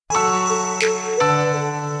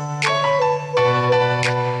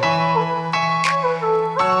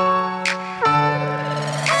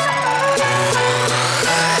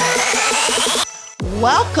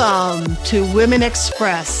Welcome to Women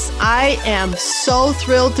Express. I am so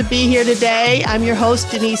thrilled to be here today. I'm your host,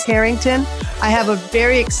 Denise Harrington. I have a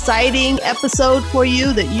very exciting episode for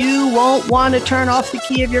you that you won't want to turn off the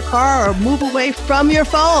key of your car or move away from your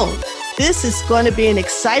phone. This is going to be an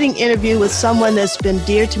exciting interview with someone that's been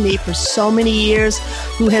dear to me for so many years,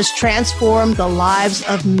 who has transformed the lives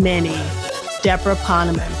of many, Deborah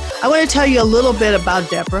Poneman. I want to tell you a little bit about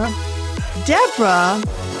Deborah. Deborah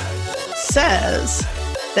says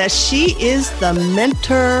that she is the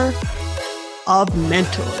mentor of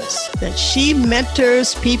mentors, that she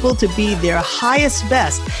mentors people to be their highest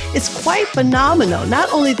best. It's quite phenomenal. Not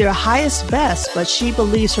only their highest best, but she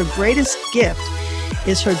believes her greatest gift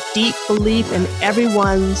is her deep belief in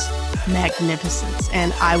everyone's magnificence,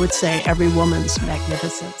 and I would say every woman's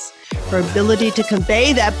magnificence. Her ability to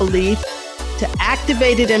convey that belief, to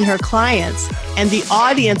activate it in her clients and the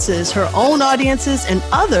audiences, her own audiences and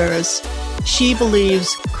others, she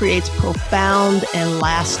believes creates profound and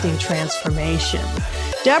lasting transformation.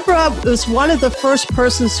 Deborah was one of the first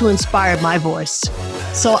persons who inspired my voice.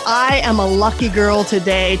 So I am a lucky girl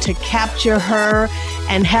today to capture her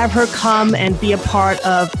and have her come and be a part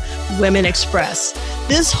of Women Express.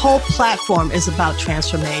 This whole platform is about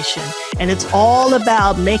transformation, and it's all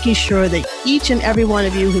about making sure that each and every one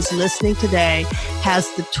of you who's listening today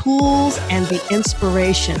has the tools and the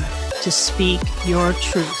inspiration to speak your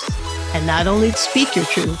truth. And not only to speak your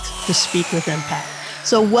truth, to speak with impact.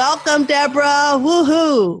 So welcome, Deborah.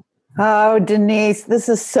 Woohoo. Oh, Denise, this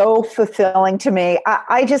is so fulfilling to me.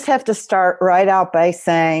 I just have to start right out by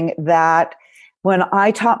saying that when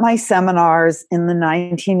I taught my seminars in the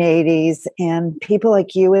 1980s and people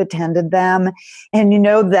like you attended them, and you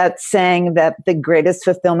know that saying that the greatest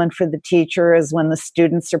fulfillment for the teacher is when the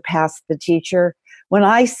students surpass the teacher. When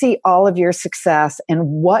I see all of your success and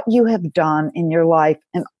what you have done in your life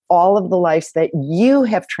and all of the lives that you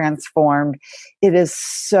have transformed, it is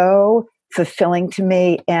so fulfilling to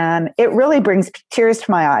me. And it really brings tears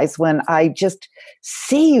to my eyes when I just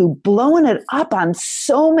see you blowing it up on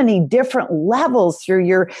so many different levels through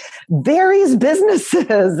your various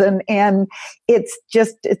businesses. And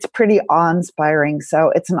it's pretty awe-inspiring.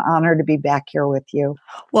 So it's an honor to be back here with you.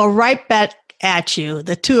 Well, right back at you.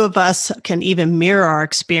 The two of us can even mirror our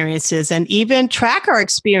experiences and even track our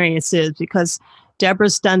experiences, because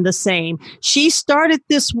Deborah's done the same. She started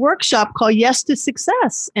this workshop called Yes to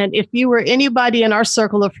Success. And if you were anybody in our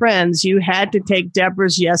circle of friends, you had to take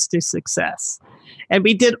Deborah's Yes to Success. And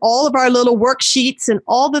we did all of our little worksheets and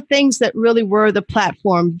all the things that really were the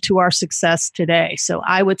platform to our success today. So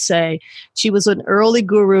I would say she was an early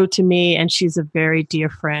guru to me, and she's a very dear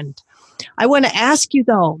friend. I want to ask you,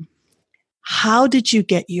 though, how did you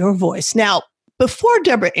get your voice? Now, before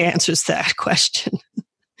Deborah answers that question,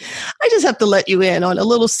 I just have to let you in on a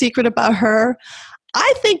little secret about her.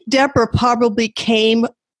 I think Deborah probably came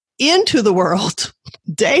into the world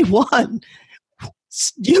day one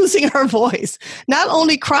using her voice, not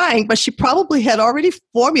only crying, but she probably had already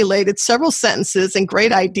formulated several sentences and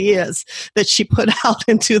great ideas that she put out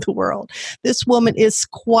into the world. This woman is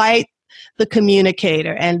quite the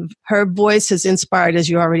communicator, and her voice has inspired, as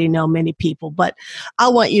you already know, many people. But I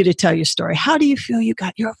want you to tell your story. How do you feel you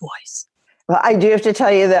got your voice? Well, I do have to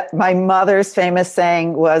tell you that my mother's famous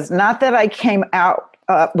saying was not that I came out,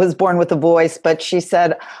 was born with a voice, but she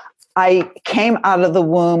said, I came out of the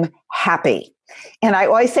womb happy. And I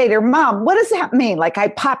always say to her, Mom, what does that mean? Like I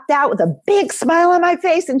popped out with a big smile on my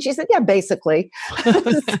face? And she said, yeah, basically.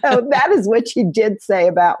 So that is what she did say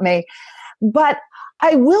about me. But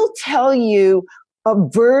I will tell you a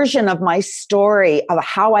version of my story of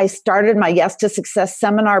how I started my Yes to Success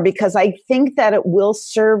seminar, because I think that it will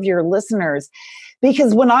serve your listeners.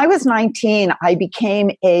 Because when I was 19, I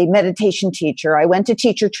became a meditation teacher. I went to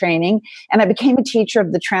teacher training and I became a teacher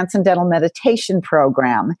of the Transcendental Meditation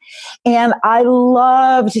Program. And I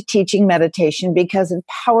loved teaching meditation because it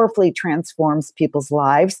powerfully transforms people's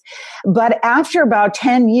lives. But after about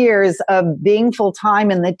 10 years of being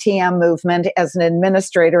full-time in the TM movement as an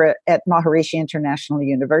administrator at Maharishi International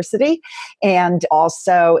University and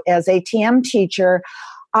also as a TM teacher,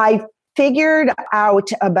 I figured out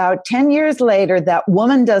about 10 years later that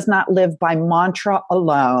woman does not live by mantra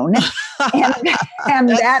alone. and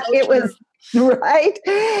that so it was right.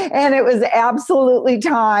 And it was absolutely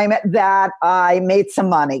time that I made some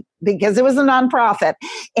money. because it was a nonprofit.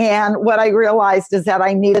 And what I realized is that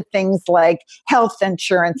I needed things like health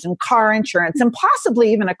insurance and car insurance and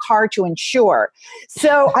possibly even a car to insure.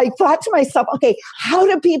 So I thought to myself, okay, how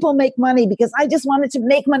do people make money? Because I just wanted to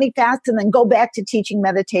make money fast and then go back to teaching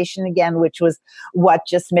meditation again, which was what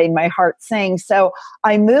just made my heart sing. So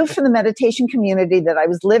I moved from the meditation community that I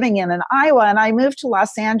was living in Iowa, and I moved to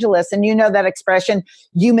Los Angeles. And you know that expression,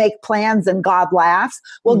 you make plans and God laughs.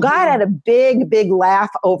 Well, God had a big, big laugh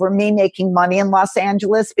over me making money in Los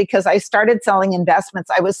Angeles because I started selling investments.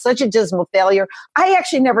 I was such a dismal failure. I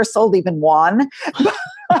actually never sold even one,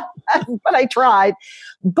 but I tried.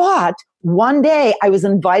 But one day I was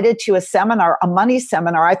invited to a seminar, a money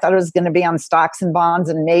seminar. I thought it was going to be on stocks and bonds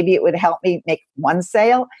and maybe it would help me make one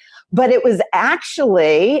sale. But it was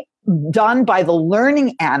actually done by the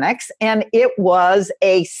Learning Annex, and it was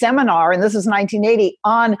a seminar, and this is 1980,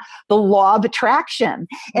 on the law of attraction.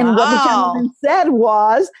 And what the gentleman said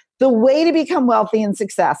was, the way to become wealthy and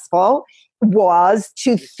successful was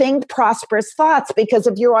to think prosperous thoughts. Because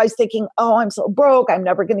if you're always thinking, oh, I'm so broke, I'm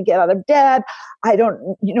never going to get out of debt, I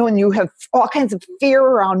don't, and you have all kinds of fear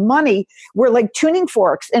around money, we're like tuning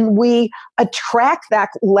forks and we attract that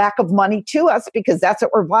lack of money to us because that's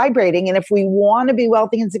what we're vibrating. And if we want to be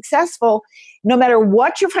wealthy and successful, no matter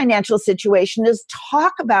what your financial situation is,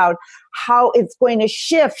 talk about how it's going to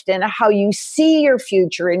shift and how you see your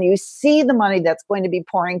future and you see the money that's going to be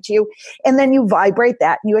pouring to you. And then you vibrate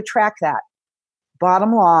that and you attract that.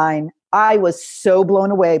 Bottom line, I was so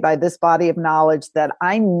blown away by this body of knowledge that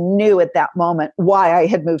I knew at that moment why I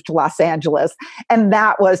had moved to Los Angeles. And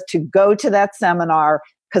that was to go to that seminar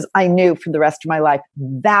because I knew for the rest of my life,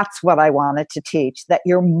 that's what I wanted to teach, that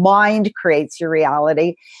your mind creates your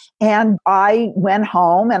reality. And I went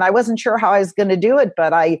home and I wasn't sure how I was going to do it,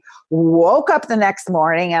 but I woke up the next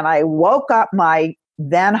morning and I woke up my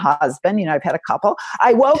then husband, I've had a couple.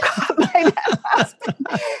 I woke up my then husband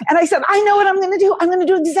and I said, I know what I'm going to do. I'm going to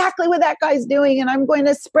do exactly what that guy's doing and I'm going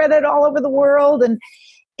to spread it all over the world.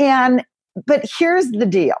 But here's the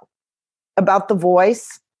deal about the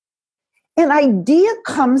voice. An idea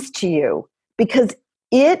comes to you because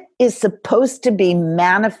it is supposed to be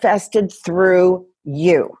manifested through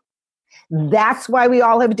you. That's why we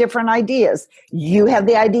all have different ideas. You have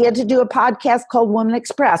the idea to do a podcast called Women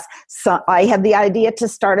Express. So I had the idea to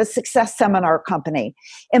start a success seminar company.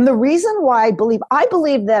 And the reason why I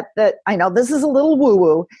believe that I know this is a little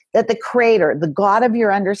woo-woo, that the creator, the God of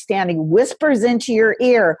your understanding, whispers into your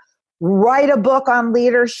ear, write a book on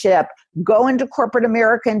leadership, go into corporate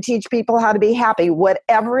America and teach people how to be happy,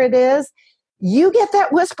 whatever it is. You get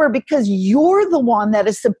that whisper because you're the one that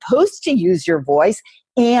is supposed to use your voice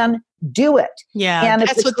and do it. Yeah, and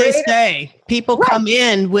that's what they say. People come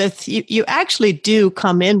in with, you actually do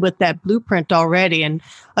come in with that blueprint already. And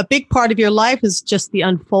a big part of your life is just the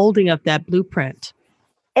unfolding of that blueprint.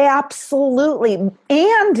 Absolutely.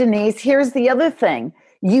 And Denise, here's the other thing.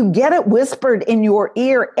 You get it whispered in your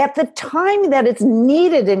ear at the time that it's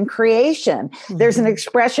needed in creation. Mm-hmm. There's an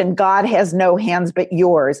expression, God has no hands but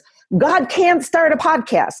yours. God can't start a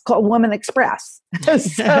podcast called Women Express.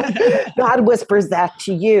 So God whispers that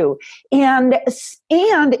to you. And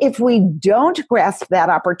if we don't grasp that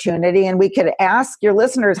opportunity, and we could ask your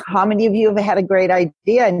listeners, how many of you have had a great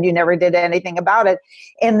idea and you never did anything about it?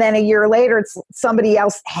 And then a year later, it's somebody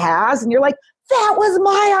else has, and you're like, that was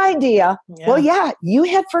my idea. Yeah. Well, yeah, you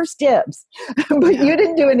had first dibs, but you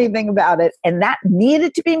didn't do anything about it. And that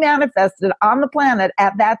needed to be manifested on the planet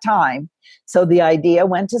at that time. So the idea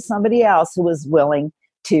went to somebody else who was willing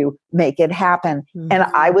to make it happen. Mm-hmm. And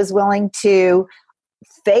I was willing to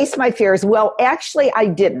face my fears. Well, actually, I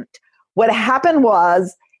didn't. What happened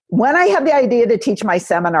was, when I had the idea to teach my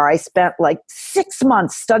seminar, I spent like 6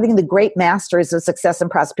 months studying the great masters of success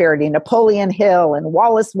and prosperity, Napoleon Hill and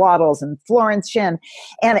Wallace Wattles and Florence Shinn.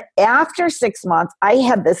 And after 6 months, I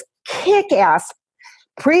had this kick-ass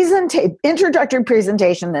introductory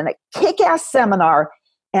presentation and a kick-ass seminar,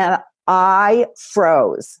 and I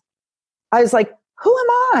froze. I was like, who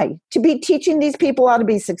am I to be teaching these people how to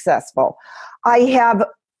be successful? I have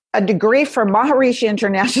a degree from Maharishi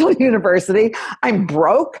International University. I'm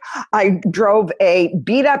broke. I drove a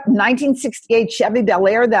beat-up 1968 Chevy Bel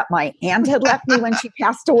Air that my aunt had left me when she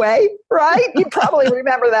passed away, right? You probably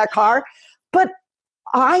remember that car. But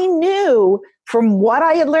I knew from what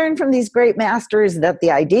I had learned from these great masters that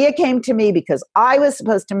the idea came to me because I was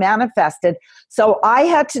supposed to manifest it. So I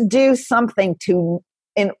had to do something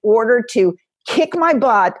in order to kick my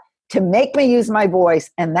butt, to make me use my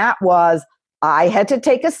voice. And that was, I had to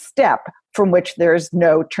take a step from which there's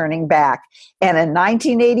no turning back. And in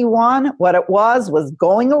 1981, what it was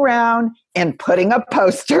going around and putting up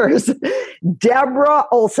posters. Deborah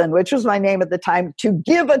Olson, which was my name at the time, to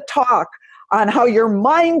give a talk on how your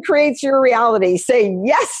mind creates your reality. Say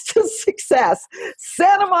yes to success.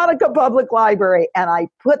 Santa Monica Public Library. And I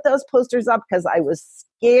put those posters up because I was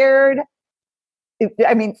scared.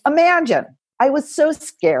 I mean, imagine, I was so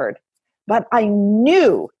scared, but I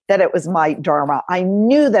knew that it was my dharma. I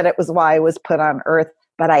knew that it was why I was put on earth,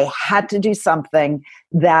 but I had to do something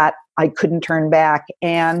that I couldn't turn back.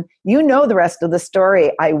 And you know the rest of the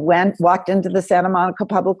story. I walked into the Santa Monica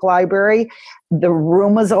Public Library. The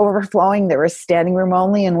room was overflowing. There was standing room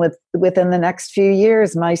only. And within the next few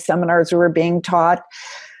years, my seminars were being taught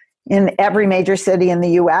in every major city in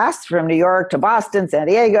the U.S., from New York to Boston, San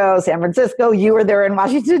Diego, San Francisco. You were there in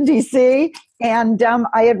Washington, D.C. And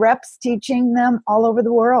I had reps teaching them all over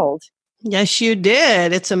the world. Yes, you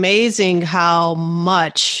did. It's amazing how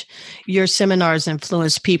much your seminars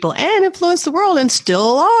influence people and influence the world, and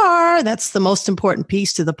still are. That's the most important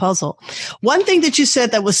piece to the puzzle. One thing that you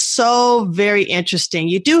said that was so very interesting,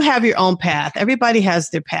 you do have your own path. Everybody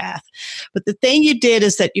has their path. But the thing you did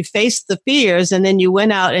is that you faced the fears and then you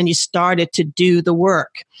went out and you started to do the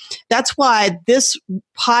work. That's why this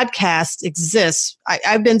podcast exists.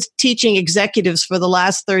 I've been teaching executives for the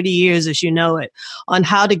last 30 years, as you know it, on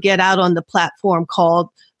how to get out on the platform called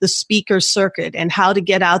the speaker circuit and how to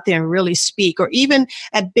get out there and really speak, or even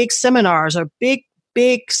at big seminars or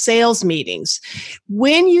big sales meetings.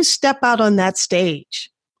 When you step out on that stage,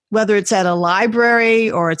 whether it's at a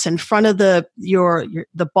library or it's in front of the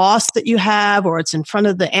boss that you have, or it's in front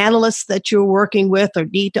of the analysts that you're working with or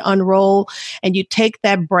need to unroll, and you take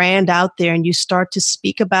that brand out there and you start to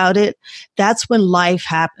speak about it, that's when life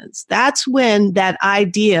happens. That's when that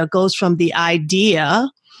idea goes from the idea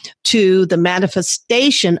to the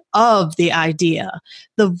manifestation of the idea.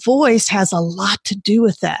 The voice has a lot to do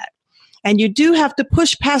with that. And you do have to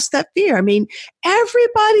push past that fear. I mean,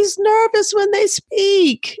 everybody's nervous when they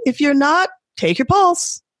speak. If you're not, take your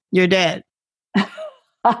pulse. You're dead.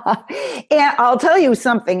 And I'll tell you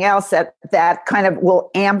something else that kind of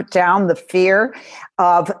will amp down the fear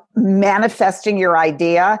of manifesting your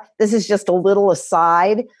idea. This is just a little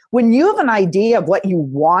aside. When you have an idea of what you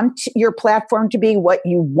want your platform to be, what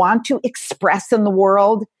you want to express in the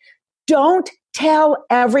world, don't tell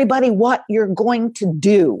everybody what you're going to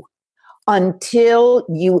do until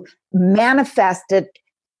you manifest it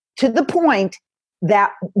to the point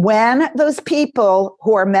that when those people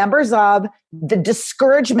who are members of the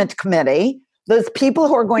discouragement committee, those people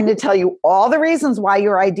who are going to tell you all the reasons why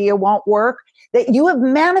your idea won't work, that you have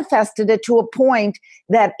manifested it to a point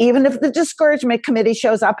that even if the discouragement committee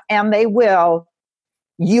shows up, and they will,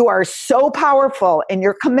 you are so powerful in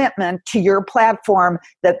your commitment to your platform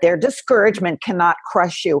that their discouragement cannot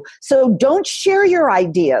crush you. So don't share your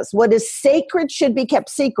ideas. What is sacred should be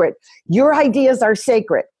kept secret. Your ideas are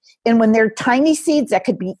sacred. And when they're tiny seeds that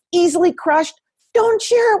could be easily crushed, don't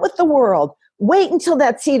share it with the world. Wait until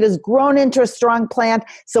that seed has grown into a strong plant.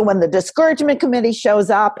 So when the discouragement committee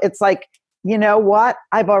shows up, it's like, you know what?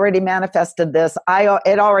 I've already manifested this.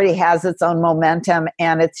 It already has its own momentum,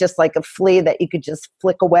 and it's just like a flea that you could just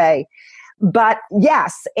flick away. But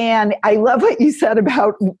yes, and I love what you said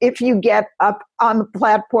about if you get up on the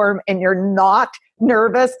platform and you're not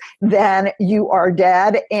nervous, then you are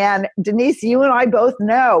dead. And Denise, you and I both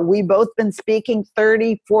know, we've both been speaking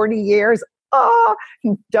 30, 40 years. Oh,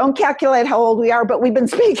 don't calculate how old we are, but we've been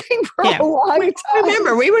speaking for a long time.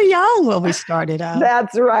 Remember, we were young when we started out.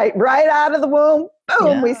 That's right. Right out of the womb,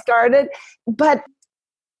 boom, we started. But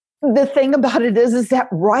the thing about it is that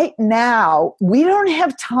right now, we don't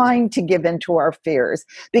have time to give in to our fears,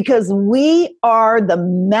 because we are the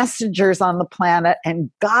messengers on the planet,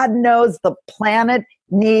 and God knows the planet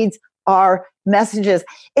needs our messages.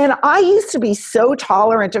 And I used to be so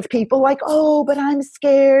tolerant of people like, oh, but I'm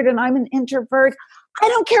scared and I'm an introvert. I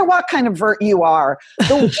don't care what kind of vert you are.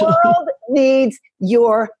 The world needs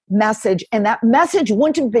your message. And that message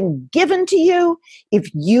wouldn't have been given to you if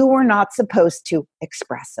you were not supposed to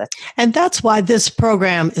express it. And that's why this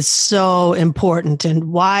program is so important,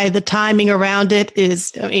 and why the timing around it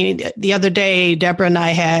is, I mean, the other day, Deborah and I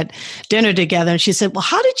had dinner together, and she said, well,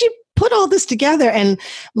 how did you put all this together? And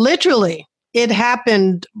literally, it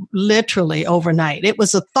happened literally overnight. It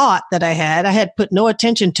was a thought that I had put no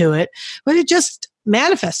attention to it, but it just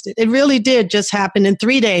manifested. It really did just happen in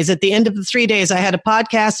 3 days. At the end of the 3 days, I had a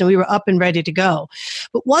podcast and we were up and ready to go.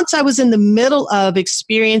 But once I was in the middle of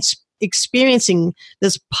experiencing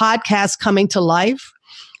this podcast coming to life,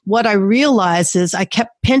 what I realized is I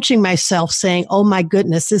kept pinching myself saying, oh my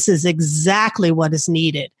goodness, this is exactly what is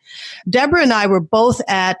needed. Deborah and I were both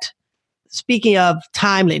at, speaking of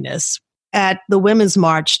timeliness, at the Women's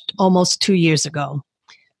March almost 2 years ago.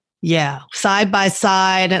 Yeah, side by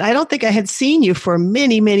side. And I don't think I had seen you for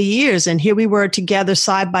many, many years. And here we were together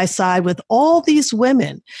side by side with all these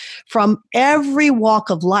women from every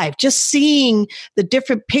walk of life, just seeing the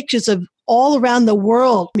different pictures of all around the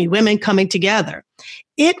world, women coming together.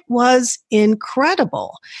 It was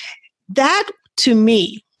incredible. That to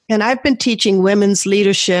me, and I've been teaching women's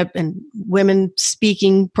leadership and women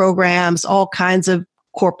speaking programs, all kinds of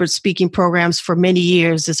corporate speaking programs for many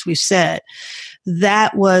years, as we've said.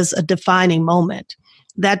 That was a defining moment.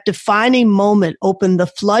 That defining moment opened the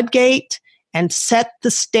floodgate and set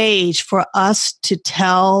the stage for us to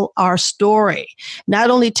tell our story. Not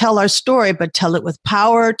only tell our story, but tell it with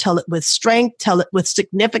power, tell it with strength, tell it with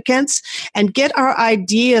significance, and get our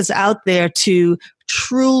ideas out there to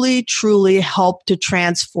truly, truly help to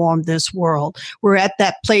transform this world. We're at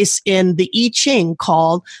that place in the I Ching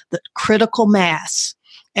called the critical mass.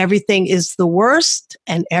 Everything is the worst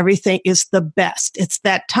and everything is the best. It's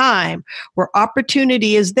that time where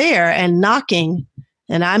opportunity is there and knocking.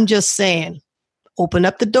 And I'm just saying, open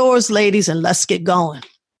up the doors, ladies, and let's get going.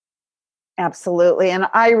 Absolutely. And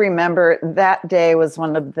I remember that day was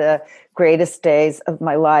one of the greatest days of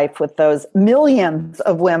my life with those millions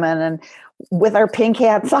of women and with our pink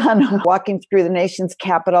hats on, walking through the nation's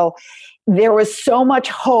capital. There was so much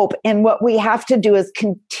hope. And what we have to do is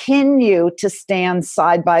continue to stand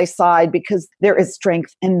side by side because there is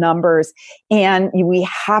strength in numbers. And we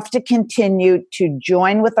have to continue to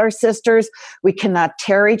join with our sisters. We cannot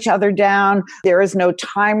tear each other down. There is no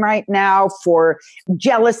time right now for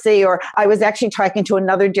jealousy. Or I was actually talking to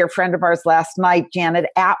another dear friend of ours last night, Janet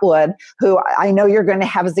Atwood, who I know you're going to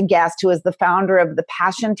have as a guest, who is the founder of the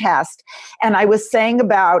Passion Test. And I was saying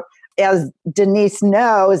about, as Denise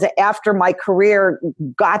knows, after my career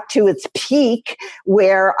got to its peak,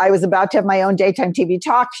 where I was about to have my own daytime TV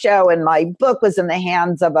talk show and my book was in the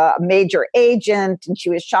hands of a major agent and she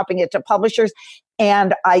was shopping it to publishers,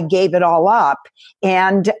 and I gave it all up.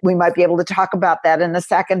 And we might be able to talk about that in a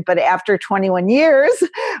second. But after 21 years,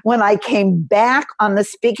 when I came back on the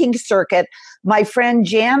speaking circuit, my friend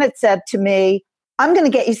Janet said to me, I'm going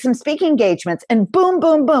to get you some speaking engagements. And boom,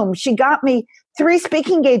 boom, boom, she got me 3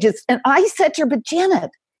 speaking engagements. And I said to her, but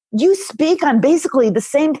Janet, you speak on basically the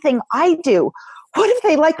same thing I do. What if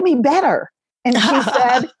they like me better? And she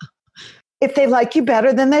said, if they like you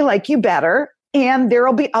better, then they like you better. And there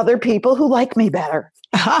will be other people who like me better.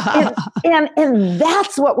 and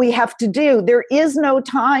that's what we have to do. There is no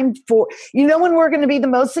time for, when we're going to be the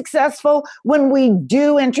most successful, when we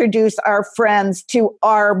do introduce our friends to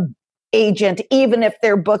our agent, even if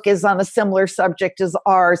their book is on a similar subject as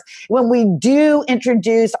ours, when we do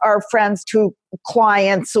introduce our friends to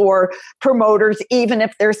clients or promoters, even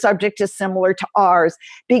if their subject is similar to ours,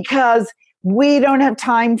 because we don't have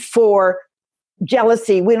time for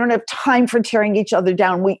jealousy. We don't have time for tearing each other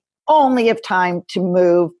down. We only have time to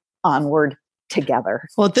move onward together.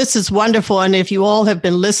 Well, this is wonderful. And if you all have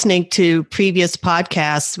been listening to previous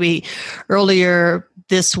podcasts, earlier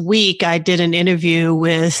this week, I did an interview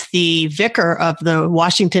with the vicar of the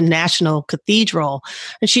Washington National Cathedral,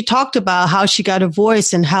 and she talked about how she got a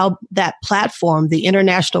voice and how that platform, the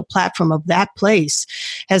international platform of that place,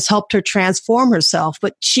 has helped her transform herself.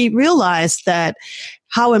 But she realized that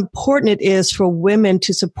how important it is for women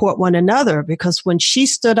to support one another, because when she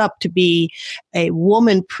stood up to be a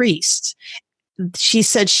woman priest, she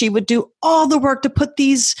said she would do all the work to put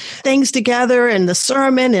these things together and the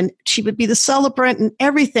sermon, and she would be the celebrant and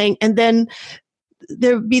everything. And then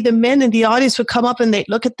there would be the men in the audience would come up and they'd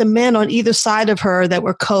look at the men on either side of her that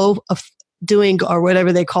were doing, or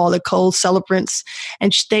whatever they call it, co-celebrants.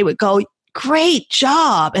 And they would go, great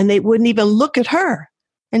job. And they wouldn't even look at her.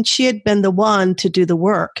 And she had been the one to do the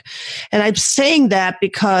work. And I'm saying that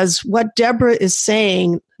because what Deborah is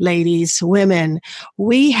saying, ladies, women,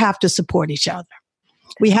 we have to support each other.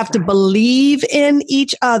 We have to believe in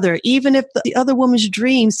each other, even if the other woman's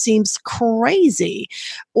dream seems crazy,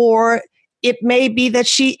 or it may be that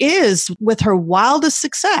she is with her wildest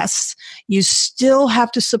success. You still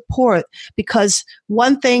have to support, because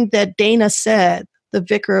one thing that Dana said, the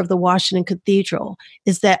vicar of the Washington Cathedral,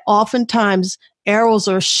 is that oftentimes arrows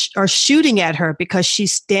are shooting at her because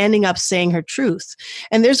she's standing up saying her truth.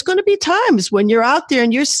 And there's going to be times when you're out there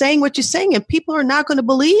and you're saying what you're saying and people are not going to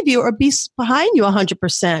believe you or be behind you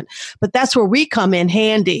 100%. But that's where we come in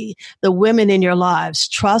handy. The women in your lives.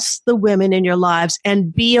 Trust the women in your lives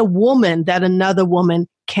and be a woman that another woman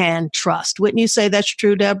can trust. Wouldn't you say that's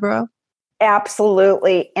true, Deborah?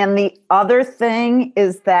 Absolutely. And the other thing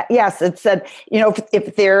is that, yes, it said,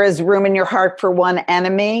 if there is room in your heart for one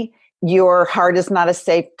enemy, your heart is not a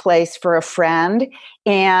safe place for a friend.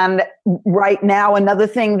 And right now, another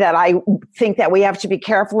thing that I think that we have to be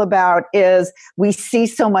careful about is we see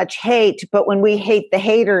so much hate, but when we hate the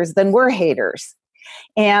haters, then we're haters.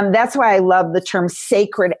 And that's why I love the term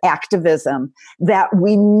sacred activism, that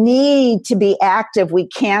we need to be active. We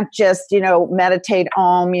can't just, meditate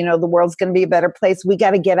the world's going to be a better place. We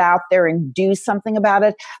got to get out there and do something about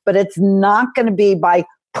it. But it's not going to be by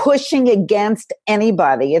pushing against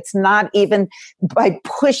anybody. It's not even by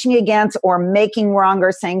pushing against or making wrong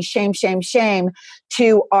or saying shame, shame, shame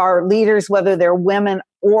to our leaders, whether they're women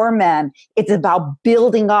or men. It's about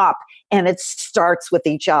building up, and it starts with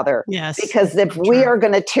each other. Yes. Because if we are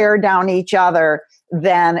going to tear down each other,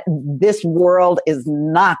 then this world is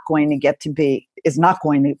not going to be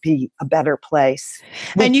a better place.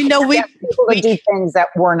 And we people to do things that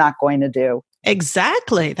we're not going to do.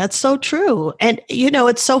 Exactly. That's so true. And,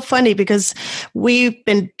 it's so funny because we've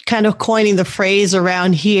been kind of coining the phrase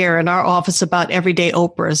around here in our office about everyday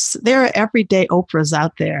Oprahs. There are everyday Oprahs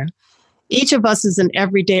out there. Each of us is an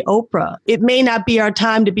everyday Oprah. It may not be our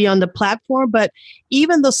time to be on the platform, but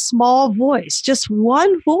even the small voice, just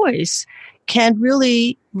one voice, can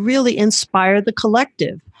really, really inspire the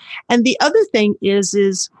collective. And the other thing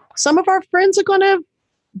is some of our friends are going to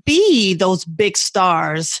be those big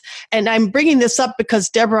stars. And I'm bringing this up because,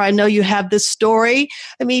 Deborah, I know you have this story.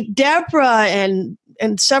 I mean, Deborah and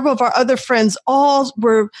several of our other friends all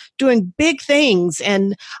were doing big things.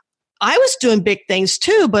 And I was doing big things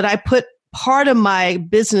too, but I put part of my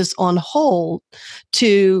business on hold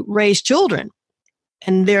to raise children.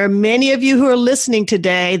 And there are many of you who are listening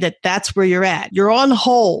today that's where you're at. You're on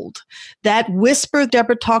hold. That whisper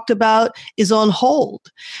Deborah talked about is on hold.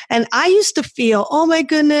 And I used to feel, oh my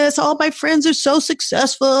goodness, all my friends are so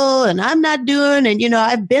successful and I'm not doing, and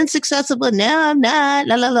I've been successful, but now I'm not,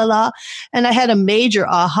 la, la, la, la. And I had a major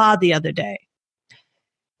aha the other day.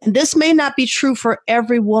 And this may not be true for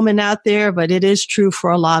every woman out there, but it is true for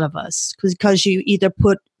a lot of us because you either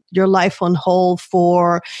put your life on hold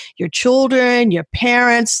for your children, your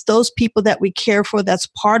parents, those people that we care for. That's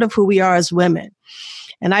part of who we are as women.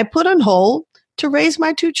 And I put on hold to raise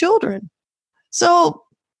my 2 children. So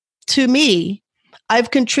to me,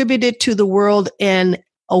 I've contributed to the world in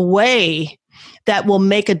a way that will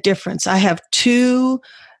make a difference. I have 2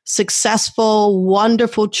 successful,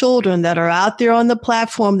 wonderful children that are out there on the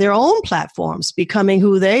platform, their own platforms, becoming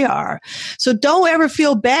who they are. So don't ever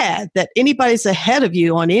feel bad that anybody's ahead of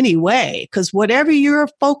you on any way, because whatever your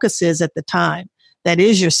focus is at the time, that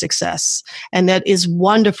is your success. And that is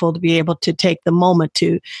wonderful to be able to take the moment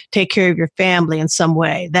to take care of your family in some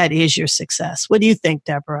way. That is your success. What do you think,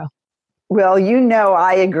 Deborah? Well,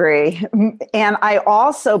 I agree. And I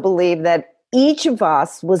also believe that each of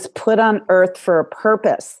us was put on earth for a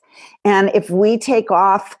purpose. And if we take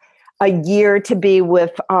off a year to be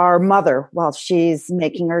with our mother while she's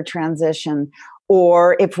making her transition,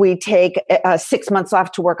 or if we take 6 months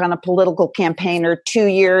off to work on a political campaign, or 2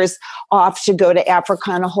 years off to go to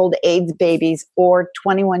Africa and hold AIDS babies, or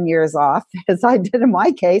 21 years off, as I did in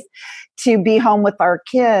my case, to be home with our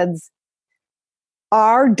kids,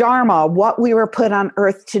 our dharma, what we were put on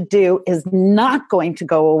earth to do, is not going to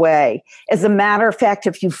go away. As a matter of fact,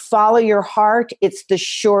 if you follow your heart, it's the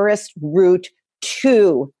surest route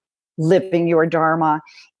to living your dharma.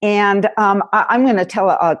 And I'm going to tell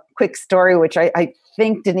a quick story, which I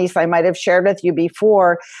think, Denise, I might have shared with you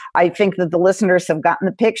before. I think that the listeners have gotten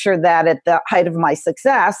the picture that at the height of my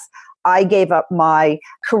success, I gave up my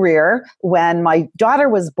career when my daughter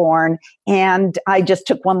was born, and I just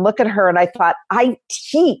took one look at her and I thought, I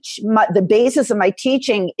teach. The basis of my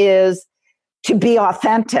teaching is to be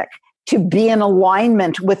authentic, to be in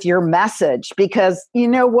alignment with your message, because you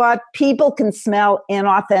know what? People can smell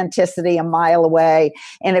inauthenticity a mile away.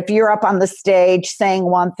 And if you're up on the stage saying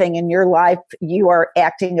one thing in your life, you are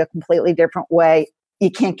acting a completely different way. You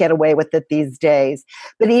can't get away with it these days.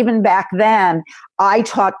 But even back then, I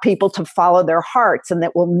taught people to follow their hearts, and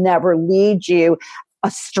that will never lead you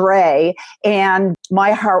astray. And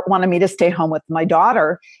my heart wanted me to stay home with my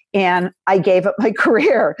daughter, and I gave up my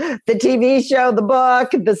career. The TV show, the book,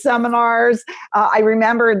 the seminars. I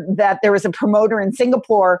remember that there was a promoter in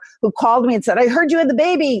Singapore who called me and said, I heard you had the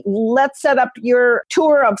baby. Let's set up your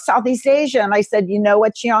tour of Southeast Asia. And I said, you know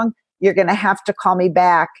what, Young? You're going to have to call me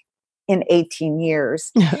back in 18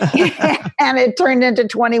 years. And it turned into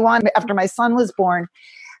 21 after my son was born.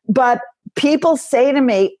 But people say to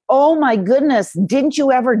me, oh my goodness, didn't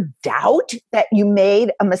you ever doubt that you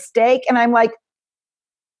made a mistake? And I'm like,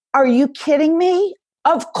 are you kidding me?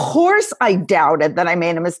 Of course I doubted that I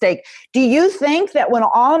made a mistake. Do you think that when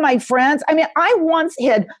all my friends, I once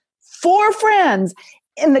had 4 friends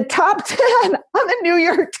in the top 10 on the New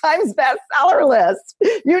York Times bestseller list,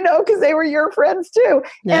 because they were your friends too.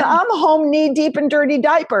 Yeah. And I'm home knee deep in dirty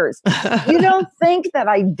diapers. You don't think that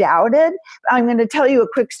I doubted? I'm going to tell you a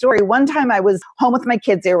quick story. One time I was home with my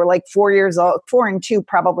kids. They were like 4 years old, 4 and 2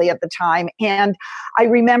 probably at the time. And I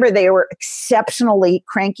remember they were exceptionally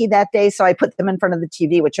cranky that day. So I put them in front of the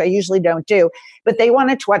TV, which I usually don't do. But they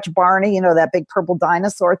wanted to watch Barney, that big purple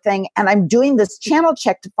dinosaur thing. And I'm doing this channel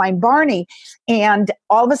check to find Barney. And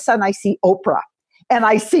all of a sudden I see Oprah, and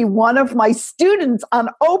I see one of my students on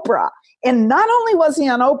Oprah. And not only was he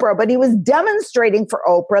on Oprah, but he was demonstrating for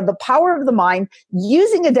Oprah the power of the mind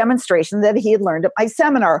using a demonstration that he had learned at my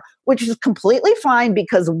seminar, which is completely fine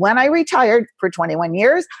because when I retired for 21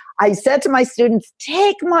 years, I said to my students,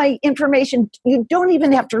 take my information. You don't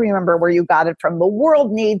even have to remember where you got it from. The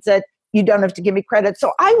world needs it. You don't have to give me credit.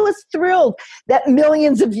 So I was thrilled that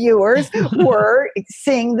millions of viewers were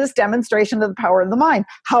seeing this demonstration of the power of the mind.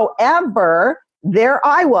 However, there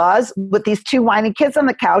I was with these 2 whiny kids on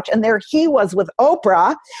the couch, and there he was with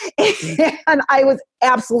Oprah. And I was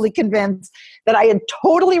absolutely convinced that I had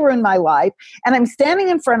totally ruined my life. And I'm standing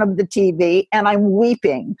in front of the TV and I'm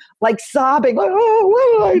weeping, like sobbing, like, oh,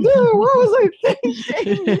 what did I do? What was I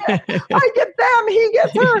thinking? I get them, he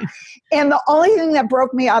gets her. And the only thing that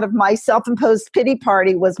broke me out of my self-imposed pity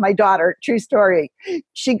party was my daughter. True story.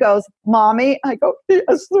 She goes, Mommy. I go,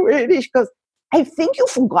 yes, sweetie. She goes, I think you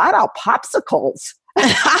forgot our popsicles.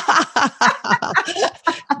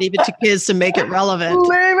 Leave it to kids to make it relevant.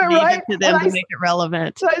 Leave it to them to make it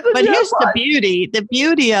relevant. But here's the beauty. The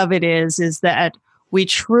beauty of it is that we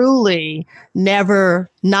truly never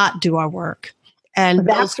not do our work. And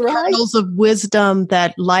that's those kernels of wisdom,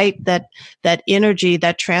 that light, that energy,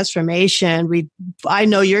 that transformation. I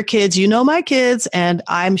know your kids, you know my kids, and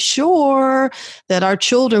I'm sure that our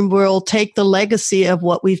children will take the legacy of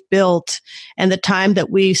what we've built and the time that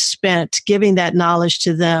we spent giving that knowledge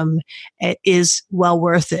to them is well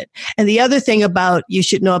worth it. And the other thing you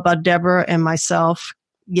should know about Deborah and myself.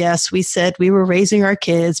 Yes, we said we were raising our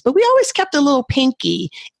kids, but we always kept a little pinky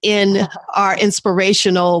in our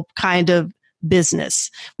inspirational kind of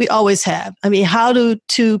business. We always have. How do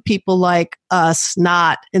 2 people like us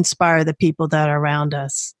not inspire the people that are around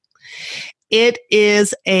us? It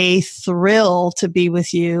is a thrill to be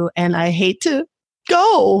with you, and I hate to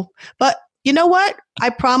go, but you know what? I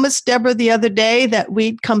promised Deborah the other day that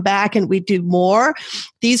we'd come back and we'd do more.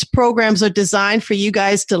 These programs are designed for you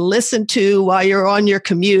guys to listen to while you're on your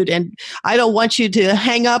commute. And I don't want you to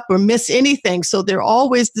hang up or miss anything. So they're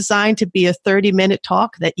always designed to be a 30-minute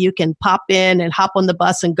talk that you can pop in and hop on the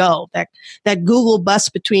bus and go. That Google bus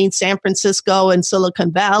between San Francisco and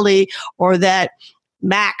Silicon Valley, or that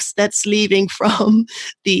Max that's leaving from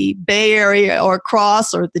the Bay Area or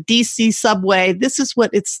across, or the DC subway. This is what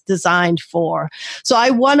it's designed for. So I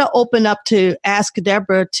want to open up to ask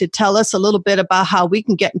Deborah to tell us a little bit about how we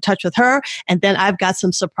can get in touch with her. And then I've got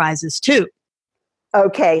some surprises too.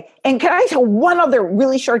 Okay. And can I tell one other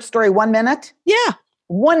really short story? 1 minute? Yeah.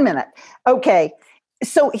 1 minute. Okay.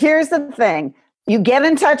 So here's the thing. You get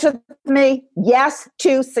in touch with me,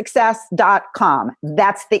 yes2success.com.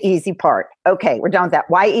 That's the easy part. Okay, we're done with that.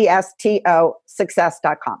 YESTO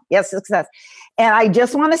success.com. Yes, success. And I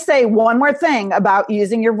just want to say one more thing about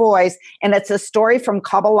using your voice. And it's a story from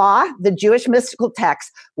Kabbalah, the Jewish mystical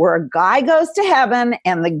text, where a guy goes to heaven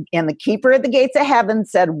and the keeper at the gates of heaven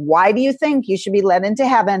said, why do you think you should be let into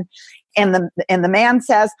heaven? And the man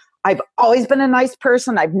says, I've always been a nice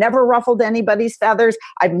person. I've never ruffled anybody's feathers.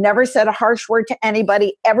 I've never said a harsh word to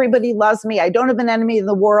anybody. Everybody loves me. I don't have an enemy in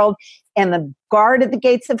the world. And the guard at the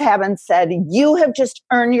gates of heaven said, you have just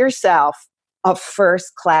earned yourself a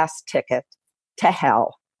first-class ticket to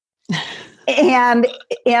hell. And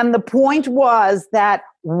the point was that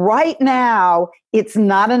right now, it's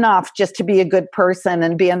not enough just to be a good person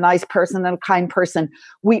and be a nice person and a kind person.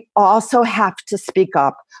 We also have to speak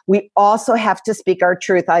up. We also have to speak our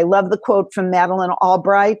truth. I love the quote from Madeleine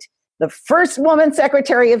Albright, the first woman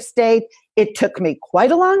Secretary of State. It took me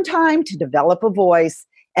quite a long time to develop a voice.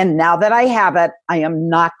 And now that I have it, I am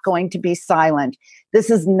not going to be silent. This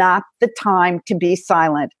is not the time to be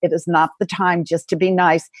silent. It is not the time just to be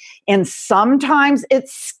nice. And sometimes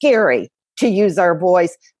it's scary to use our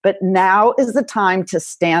voice, but now is the time to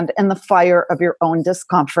stand in the fire of your own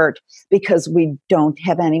discomfort, because we don't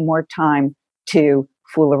have any more time to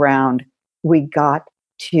fool around. We got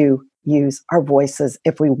to use our voices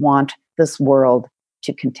if we want this world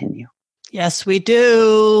to continue. Yes, we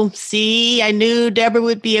do. See, I knew Deborah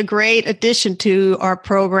would be a great addition to our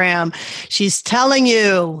program. She's telling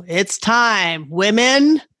you it's time.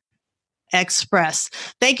 Women Express.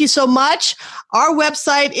 Thank you so much. Our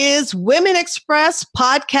website is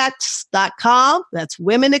womenexpresspodcast.com. That's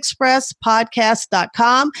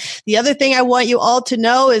womenexpresspodcast.com. The other thing I want you all to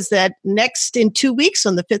know is that next in 2 weeks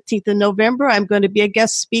on the 15th of November, I'm going to be a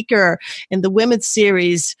guest speaker in the women's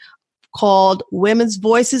series called Women's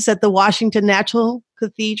Voices at the Washington National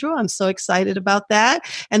Cathedral. I'm so excited about that.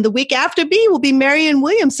 And the week after me will be Marianne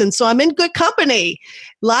Williamson. So I'm in good company.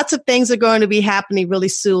 Lots of things are going to be happening really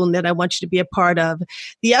soon that I want you to be a part of.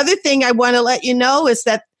 The other thing I want to let you know is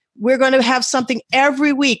that we're going to have something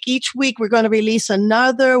every week. Each week, we're going to release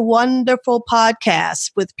another wonderful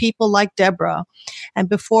podcast with people like Deborah. And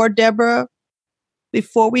before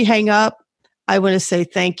we hang up, I want to say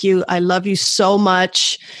thank you. I love you so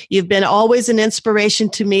much. You've been always an inspiration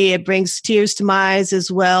to me. It brings tears to my eyes as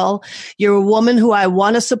well. You're a woman who I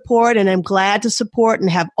want to support and I'm glad to support and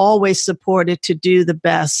have always supported to do the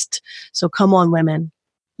best. So come on, women.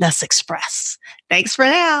 Let's express. Thanks for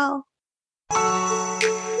now.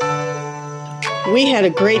 We had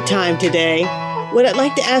a great time today. What I'd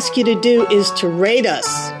like to ask you to do is to rate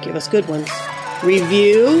us. Give us good ones.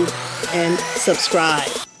 Review and subscribe.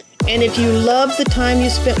 And if you love the time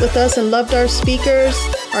you spent with us and loved our speakers,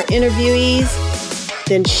 our interviewees,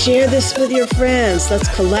 then share this with your friends. Let's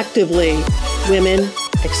collectively Women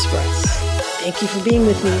Express. Thank you for being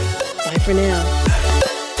with me. Bye for now.